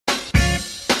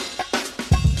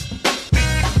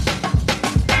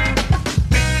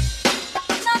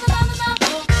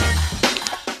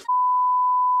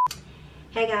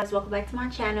Hey guys, welcome back to my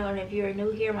channel, and if you're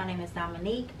new here, my name is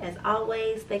Dominique. As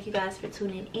always, thank you guys for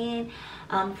tuning in.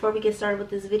 Before we get started with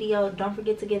this video, don't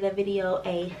forget to give that video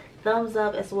a thumbs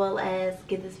up, as well as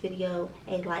give this video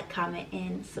a like, comment,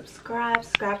 and subscribe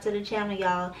to the channel,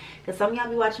 y'all, because some of y'all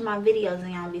be watching my videos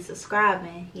and y'all be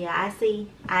subscribing. Yeah, I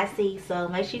see, so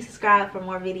make sure you subscribe for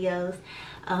more videos.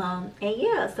 And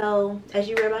yeah, so as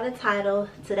you read by the title,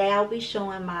 today I'll be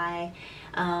showing my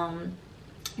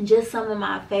just some of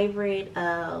my favorite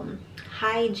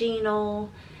hygiene,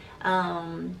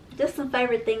 just some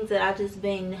favorite things that I just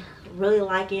been really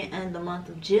liking in the month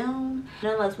of June.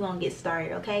 Nonetheless, we're gonna get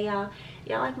started, okay, y'all?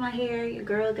 Y'all like my hair? Your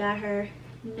girl got her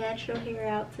natural hair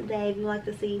out today. If you like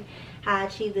to see how I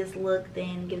achieve this look,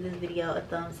 then give this video a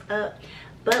thumbs up.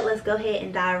 But let's go ahead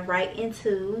and dive right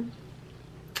into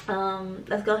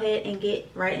let's go ahead and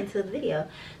get right into the video.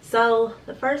 So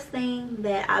the first thing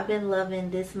that I've been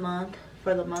loving this month,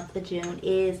 for the month of June,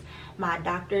 is my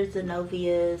Dr.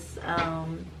 Zenovia's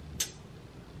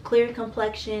clear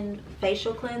complexion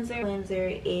facial cleanser.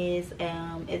 Is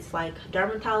it's like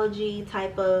dermatology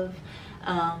type of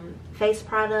face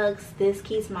products. This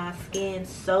keeps my skin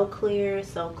so clear,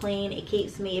 so clean. It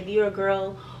keeps me, if you're a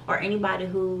girl or anybody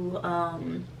who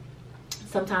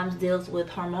sometimes deals with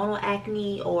hormonal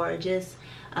acne or just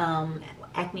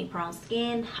acne prone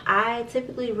skin. I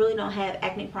typically really don't have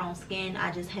acne prone skin.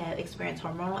 I just have experienced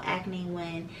hormonal acne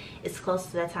when it's close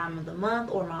to that time of the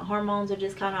month, or my hormones are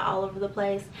just kind of all over the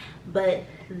place. But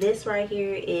this right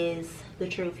here is the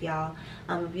truth, y'all.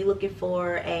 If you're looking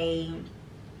for a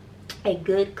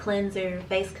good cleanser,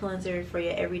 face cleanser for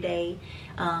your everyday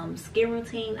skin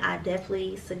routine, I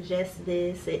definitely suggest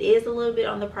this. It is a little bit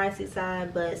on the pricey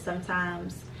side, but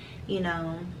sometimes, you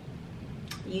know,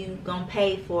 you gonna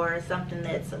pay for something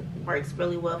that works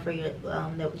really well for you,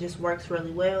 that just works really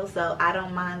well, so I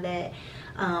don't mind that.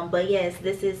 But yes,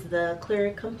 this is the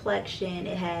clear complexion.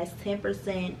 It has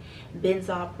 10%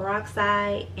 benzoyl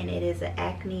peroxide, and it is an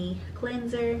acne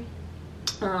cleanser.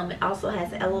 It also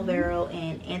has aloe vera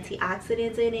and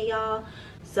antioxidants in it, y'all.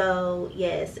 So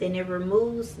yes, and it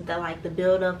removes the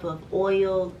buildup of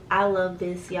oil. I love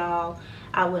this, y'all.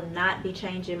 I would not be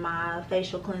changing my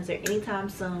facial cleanser anytime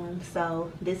soon,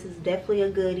 so this is definitely a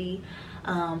goodie.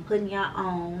 Putting y'all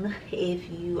on if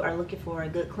you are looking for a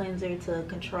good cleanser to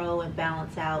control and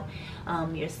balance out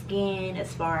your skin,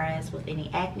 as far as with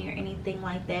any acne or anything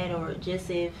like that, or just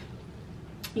if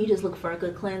you just look for a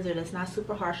good cleanser that's not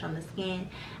super harsh on the skin,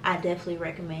 I definitely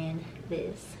recommend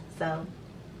this. So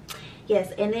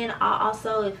yes, and then I'll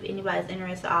also, if anybody's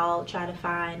interested, I'll try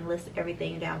to list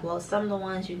everything down below. Some of the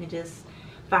ones you can just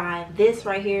find. This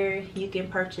right here you can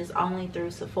purchase only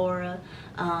through Sephora.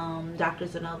 Dr.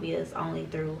 Zenovia's only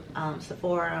through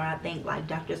Sephora, or I think like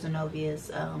Dr. Zenovia's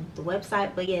the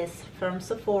website. But yes, from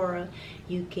Sephora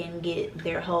you can get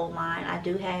their whole line. I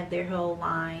do have their whole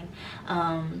line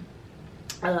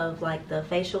of like the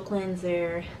facial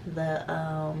cleanser,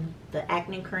 the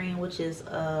acne cream, which is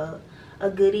a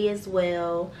goodie as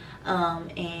well,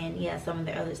 and yeah, some of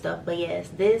the other stuff. But yes,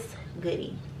 this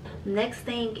goodie. Next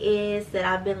thing is that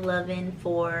I've been loving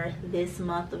for this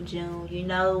month of June. You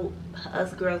know,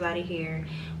 us girls out of here,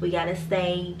 we gotta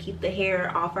keep the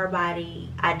hair off our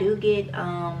body. I do get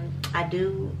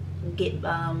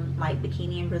like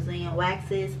bikini and Brazilian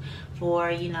waxes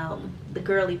for, you know, the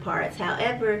girly parts.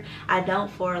 However, I don't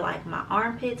for like my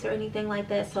armpits or anything like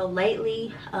that. So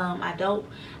lately I don't,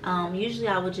 usually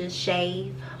I would just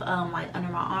shave like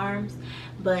under my arms,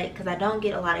 but because I don't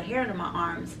get a lot of hair under my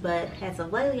arms. But as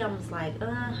of lately, I'm just like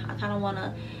I kind of want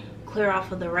to clear off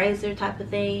with the razor type of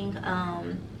thing.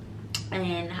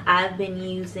 And I've been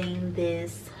using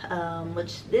this,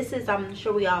 which this is, I'm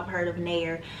sure we all have heard of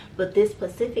Nair, but this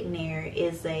specific Nair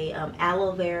is a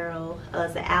aloe vera,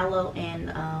 it's an aloe and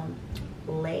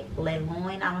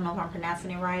leloin. I don't know if I'm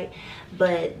pronouncing it right,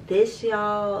 but this,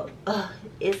 y'all,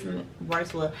 it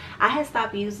works well. I had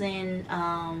stopped using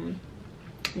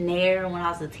Nair when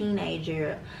I was a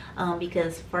teenager,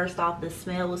 because first off, the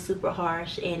smell was super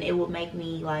harsh, and it would make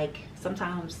me like,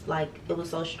 sometimes like it was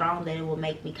so strong that it would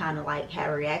make me kind of like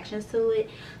have reactions to it.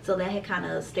 So that had kind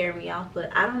of scared me off.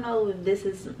 But I don't know if this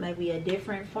is maybe a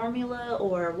different formula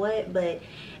or what, but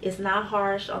it's not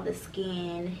harsh on the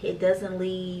skin. It doesn't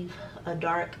leave a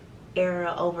dark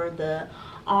area over the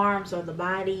arms or the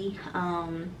body.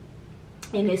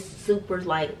 And it's super,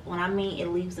 like, when I mean it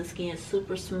leaves the skin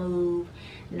super smooth,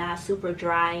 not super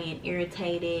dry and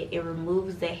irritated. It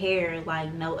removes the hair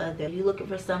like no other. If you're looking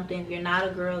for something, if you're not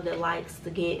a girl that likes to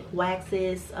get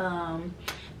waxes,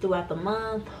 throughout the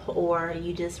month, or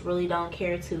you just really don't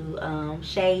care to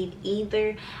shave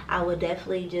either, I would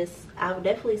definitely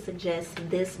suggest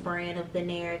this brand of the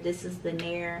Nair. This is the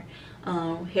Nair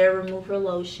hair remover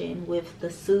lotion with the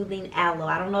soothing aloe.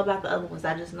 I don't know about the other ones,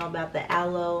 I just know about the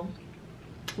aloe,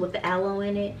 with the aloe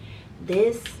in it.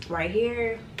 This right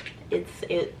here, it's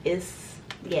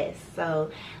yes.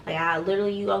 So like, I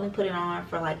literally, you only put it on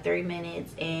for like 3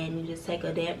 minutes, and you just take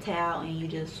a damp towel and you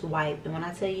just wipe. And when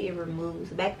I tell you it removes,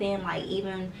 back then, like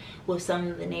even with some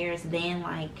of the Nairs, then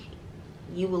like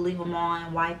you would leave them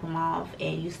on, wipe them off,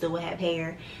 and you still would have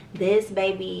hair. This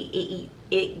baby,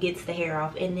 it gets the hair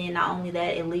off, and then not only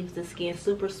that, it leaves the skin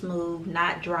super smooth,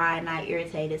 not dry, not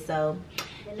irritated. So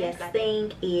the next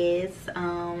thing is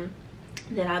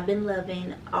that I've been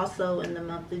loving also in the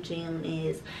month of June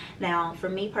is, now for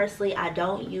me personally, I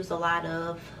don't use a lot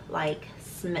of like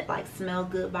smell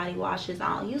good body washes.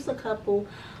 I'll use a couple,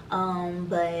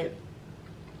 but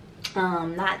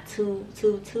not too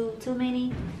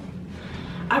many.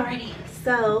 Alrighty,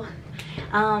 so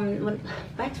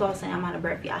back to what I was saying, I'm out of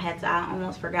breath, y'all. I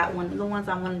almost forgot one of the ones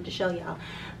I wanted to show y'all.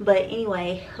 But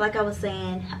anyway, like I was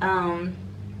saying,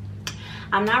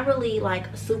 I'm not really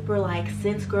like super like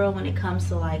scents girl when it comes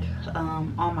to like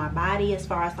on my body as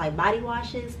far as like body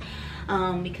washes,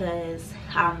 because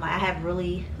I have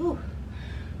really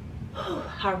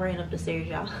I ran up the stairs,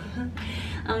 y'all.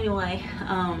 Anyway,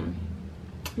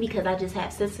 because I just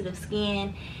have sensitive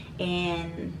skin,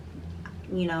 and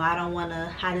you know,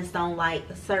 I just don't like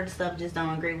certain stuff, just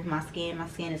don't agree with my skin. My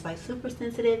skin is like super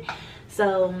sensitive.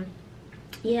 So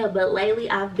yeah, but lately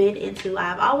I've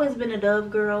always been a Dove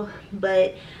girl,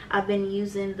 but I've been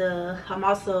using I'm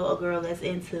also a girl that's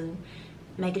into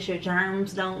making sure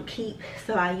germs don't keep.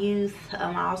 So I use,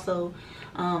 I also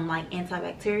like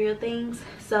antibacterial things.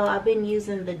 So I've been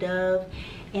using the Dove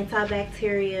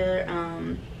antibacterial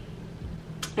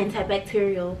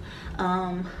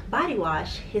body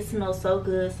wash. It smells so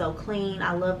good, so clean.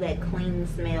 I love that clean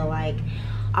smell. Like,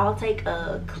 I'll take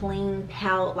a clean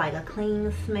like a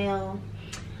clean smell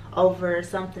over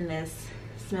something that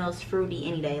smells fruity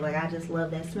any day. Like, I just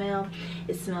love that smell.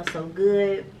 It smells so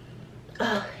good.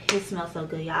 It smells so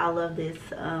good, y'all. I love this.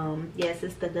 Yes,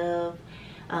 it's the Dove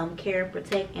Care and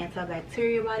Protect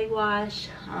antibacterial body wash.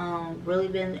 I've really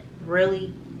been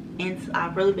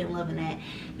loving that.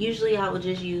 Usually I would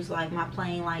just use like my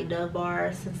plain like Dove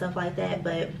bars and stuff like that,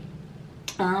 but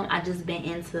I just been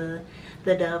into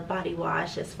the Dove body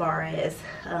wash as far as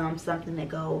something to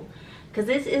go. Because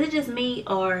is it just me,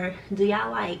 or do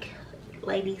y'all like,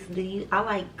 ladies, I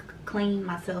like clean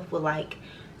myself with like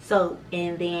soap,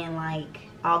 and then like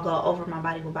I'll go over my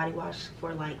body with body wash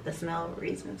for like the smell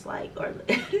reasons, like, or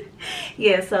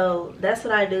yeah. So that's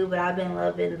what I do. But I've been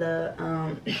loving the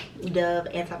Dove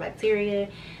antibacterial.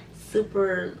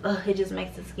 Super, it just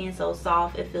makes the skin so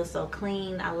soft. It feels so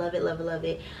clean. I love it, love it, love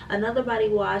it. Another body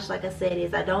wash, like I said,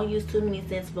 is I don't use too many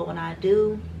scents, but when I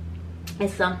do,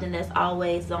 it's something that's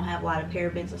always don't have a lot of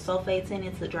parabens or sulfates in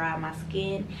it to dry my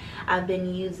skin. I've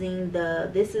been using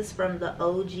this is from the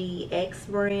OGX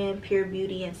brand, Pure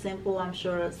Beauty and Simple. I'm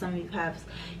sure some of you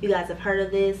guys have heard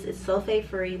of this. It's sulfate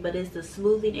free, but it's the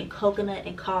smoothing in coconut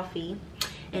and coffee,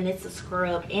 and it's a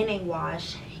scrub and a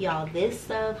wash. Y'all, this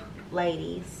stuff,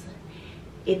 ladies,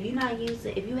 if you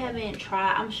haven't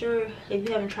tried, I'm sure if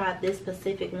you haven't tried this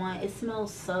specific one, it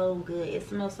smells so good. It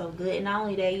smells so good. And not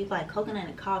only that, you like coconut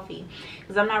and coffee,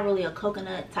 because I'm not really a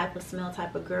coconut type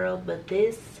of girl, but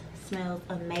this smells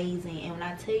amazing. And when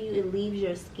I tell you, it leaves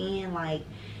your skin like,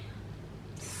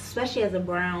 especially as a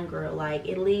brown girl, like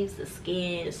it leaves the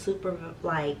skin super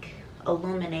like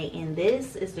illuminating.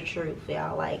 This is the truth,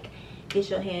 y'all. Like, get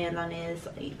your hands on this.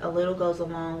 A little goes a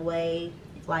long way.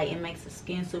 Like, it makes the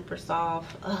skin super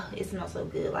soft. It smells so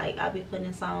good. Like, I'll be putting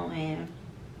this on and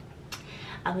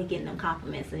I'll be getting them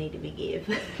compliments that need to be gave.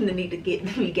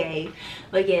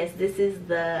 But yes, this is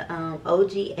the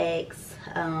OGX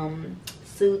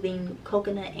soothing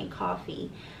coconut and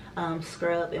coffee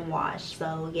scrub and wash.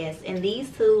 So yes, and these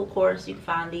two, of course, you can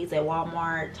find these at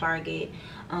Walmart, Target.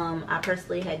 I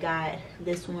personally had got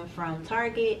this one from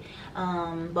Target.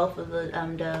 Both of the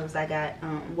Doves I got,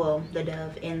 well, the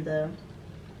Dove and the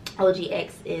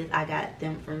OGX I got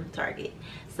them from Target.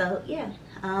 So yeah,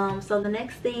 so the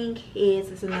next thing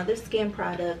is another skin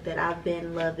product that I've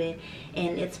been loving,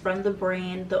 and it's from the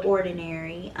brand The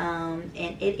Ordinary, and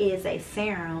it is a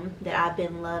serum that I've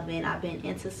been loving. I've been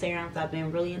into serums. I've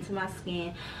been really into my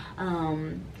skin,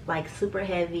 like super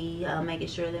heavy, making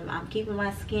sure that I'm keeping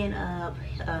my skin up,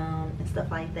 and stuff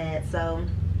like that. So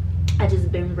I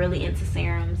just been really into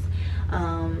serums.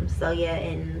 So yeah,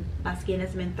 and my skin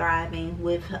has been thriving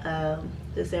with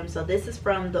the serum. So this is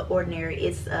from The Ordinary.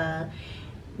 It's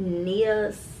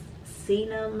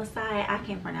niacinamide. I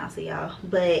can't pronounce it, y'all,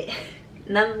 but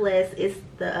nonetheless, it's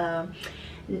the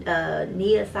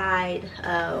niacide.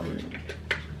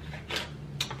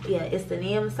 Yeah, it's the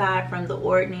niacide from The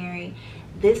Ordinary.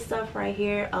 This stuff right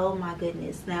here, oh my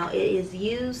goodness. Now it is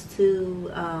used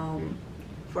to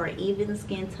for even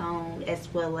skin tone,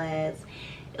 as well as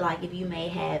like if you may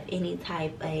have any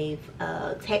type of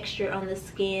texture on the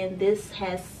skin. This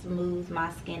has smoothed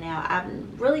my skin out.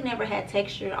 I've really never had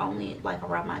texture, only like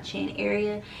around my chin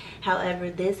area. However,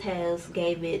 this has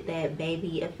gave it that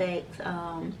baby effect,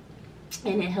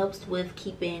 and it helps with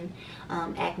keeping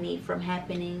acne from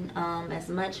happening as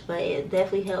much, but it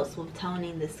definitely helps with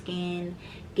toning the skin,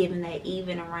 giving that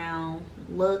even around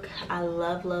look. I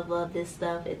love this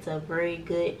stuff. It's a very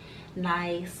good,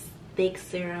 nice, thick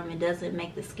serum. It doesn't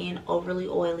make the skin overly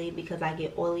oily because I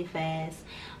get oily fast.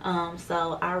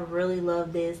 So I really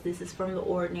love this. This is from The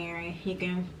Ordinary. You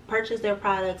can purchase their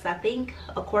products, I think,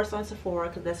 of course, on Sephora,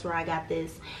 because that's where I got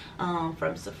this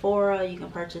from Sephora. You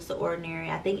can purchase The Ordinary.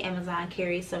 I think Amazon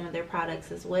carries some of their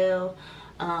products as well.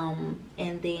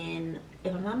 And then,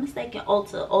 if I'm not mistaken,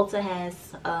 Ulta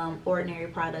has Ordinary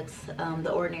products,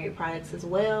 The Ordinary products as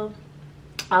well.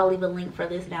 I'll leave a link for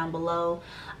this down below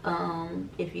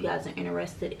if you guys are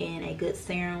interested in a good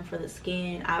serum for the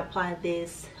skin. I apply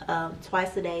this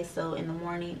twice a day, so in the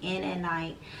morning and at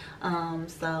night.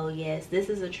 So yes, this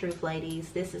is the truth, ladies.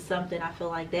 This is something I feel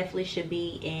like definitely should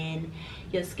be in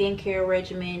your skincare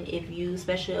regimen. If you,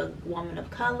 especially a woman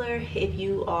of color, if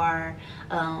you are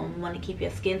want to keep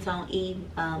your skin tone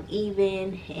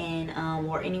even, and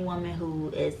or any woman who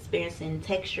is experiencing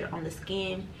texture on the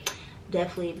skin,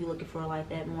 definitely if you're looking for like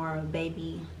that more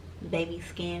baby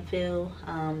skin feel,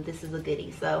 this is a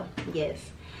goodie. So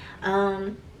yes.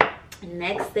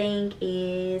 Next thing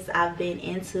is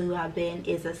it's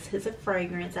a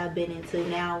fragrance I've been into.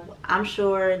 Now I'm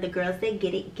sure the girls that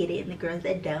get it, and the girls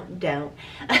that don't.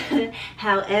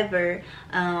 However,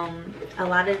 a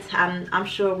lot of time, I'm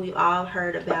sure we've all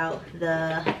heard about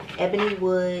the Ebony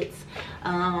Woods.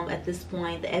 At this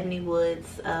point, the Ebony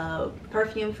Woods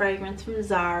perfume fragrance from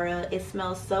Zara. It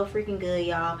smells so freaking good,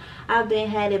 y'all. I've been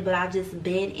had it, but I've just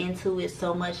been into it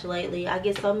so much lately. I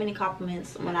get so many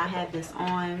compliments when I have this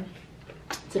on,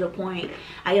 to the point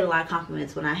I get a lot of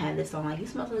compliments when I have this on, like, you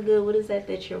smell so good, what is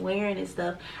that you're wearing and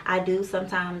stuff. I do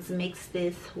sometimes mix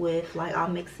this with, like, I'll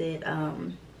mix it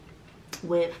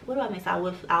with, what do I mix?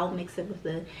 I'll mix it with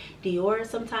the Dior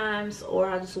sometimes, or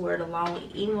I just wear it alone.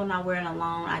 Even when I wear it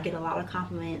alone, I get a lot of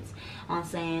compliments on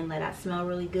saying that I smell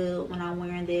really good when I'm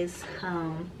wearing this,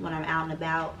 when I'm out and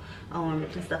about, and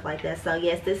stuff like that. So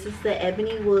yes, this is the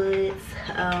Ebony Woods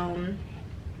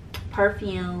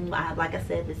perfume. Like I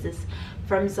said, this is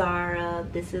from Zara.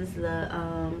 This is the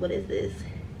what is this?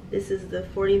 This is the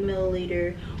 40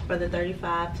 milliliter or the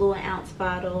 35 fluid ounce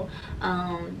bottle.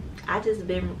 I just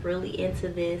been really into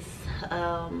this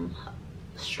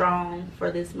strong for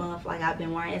this month. Like, I've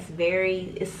been wearing,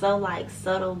 it's so like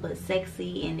subtle but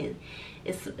sexy, and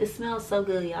it smells so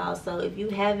good, y'all. So if you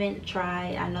haven't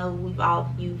tried, I know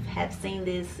you have seen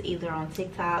this either on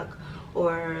TikTok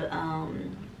or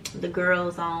the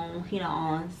girls on, you know,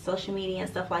 on social media and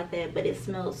stuff like that, but it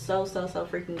smells so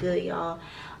freaking good, y'all.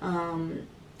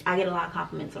 I get a lot of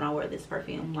compliments when I wear this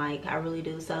perfume, like, I really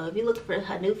do. So if you look for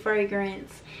a new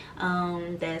fragrance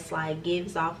that's like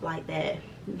gives off like that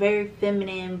very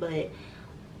feminine but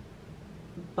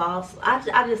boss,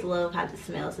 I just love how this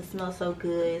smells. It smells so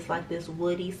good. It's like this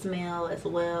woody smell as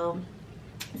well.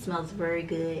 It smells very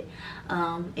good,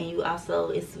 and you also,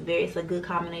 it's a good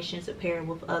combination to pair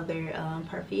with other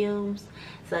perfumes.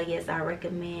 So yes, I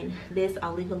recommend this.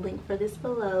 I'll leave a link for this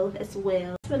below as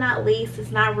well. Last but not least,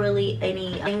 it's not really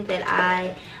anything that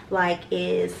I like,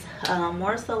 is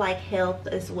more so like health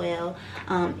as well.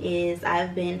 Is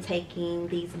I've been taking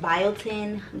these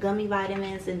biotin gummy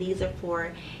vitamins, and these are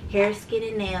for hair, skin,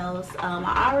 and nails.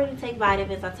 I already take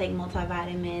vitamins. I take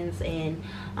multivitamins and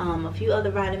a few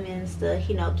other vitamins to,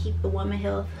 you know, keep the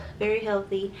woman very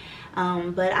healthy.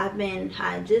 But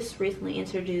I just recently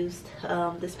introduced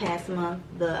this past month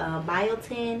the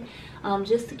biotin,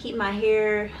 just to keep my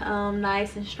hair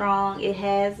nice and strong. It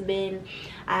has been,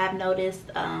 I've noticed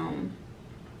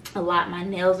a lot, my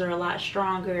nails are a lot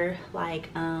stronger, like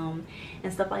and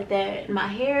stuff like that. My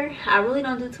hair, I really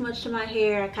don't do too much to my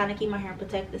hair. I kind of keep my hair in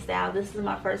protective style. This is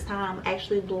my first time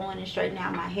actually blowing and straightening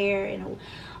out my hair in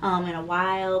a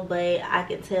while, but I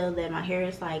can tell that my hair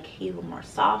is like even more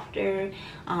softer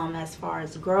as far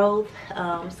as growth.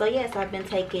 So yes, I've been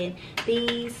taking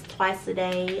these twice a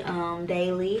day,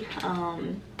 daily.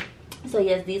 So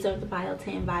yes, these are the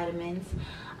biotin vitamins.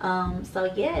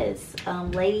 So yes,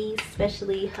 ladies,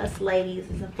 especially us ladies,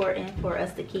 it's important for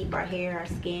us to keep our hair, our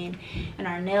skin, and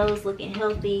our nails looking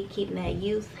healthy, keeping that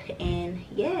youth. And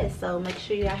yes, so make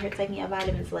sure you're out here taking your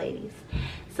vitamins, ladies.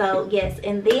 So yes,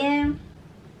 and then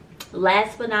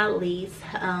last but not least,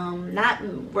 not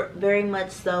very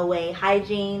much so a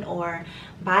hygiene or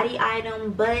body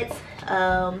item, but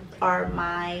are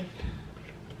my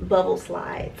bubble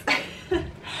slides.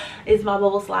 It's my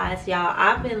bubble slides, y'all.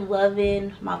 I've been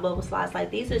loving my bubble slides. Like,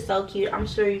 these are so cute. I'm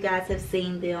sure you guys have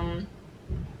seen them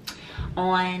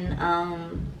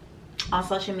on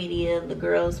social media, the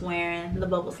girls wearing the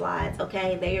bubble slides.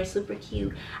 Okay, they are super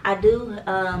cute. I do,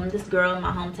 this girl in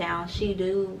my hometown, she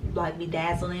do like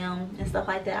bedazzle them and stuff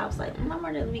like that. I was like, I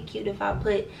wonder it'd be cute if I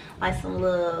put like some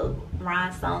little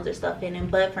rhinestones or stuff in them.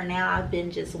 But for now, I've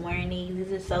been just wearing these.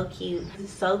 These are so cute. This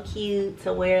is so cute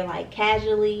to wear like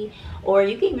casually, or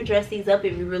you can even dress these up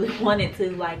if you really wanted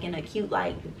to, like in a cute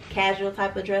like casual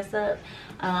type of dress up.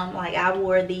 Like I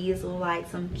wore these with like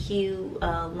some cute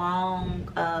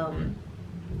long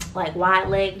like wide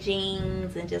leg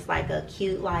jeans, and just like a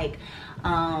cute like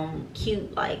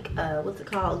what's it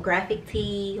called, graphic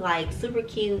tee, like super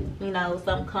cute, you know,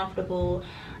 something comfortable.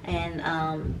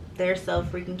 And they're so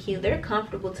freaking cute. They're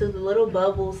comfortable too. The little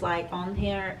bubbles like on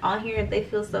here, they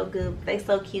feel so good. They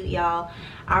so cute, y'all.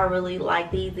 I really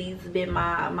like these. These have been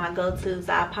my go-tos.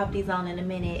 I'll pop these on in a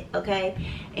minute, okay?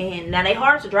 And now they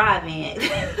hard to drive in.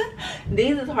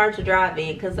 These is hard to drive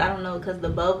in because I don't know, because the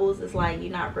bubbles is like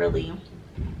you're not really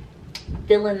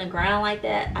feeling the ground like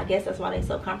that. I guess that's why they're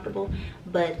so comfortable,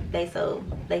 but they feel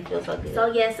so good. So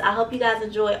yes, I hope you guys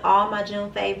enjoy all my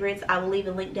June favorites. I will leave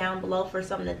a link down below for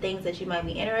some of the things that you might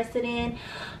be interested in,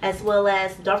 as well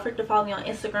as don't forget to follow me on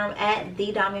Instagram at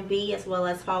 @TheDomiB, as well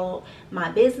as follow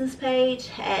my business page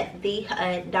at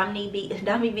Dominique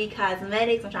B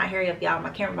Cosmetics. I'm trying to hurry up, y'all, my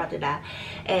camera about to die.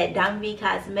 At Dominique B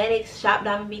Cosmetics. Shop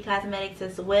Dominique B Cosmetics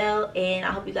as well. And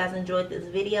I hope you guys enjoyed this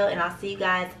video, and I'll see you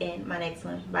guys in my next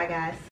one. Bye guys.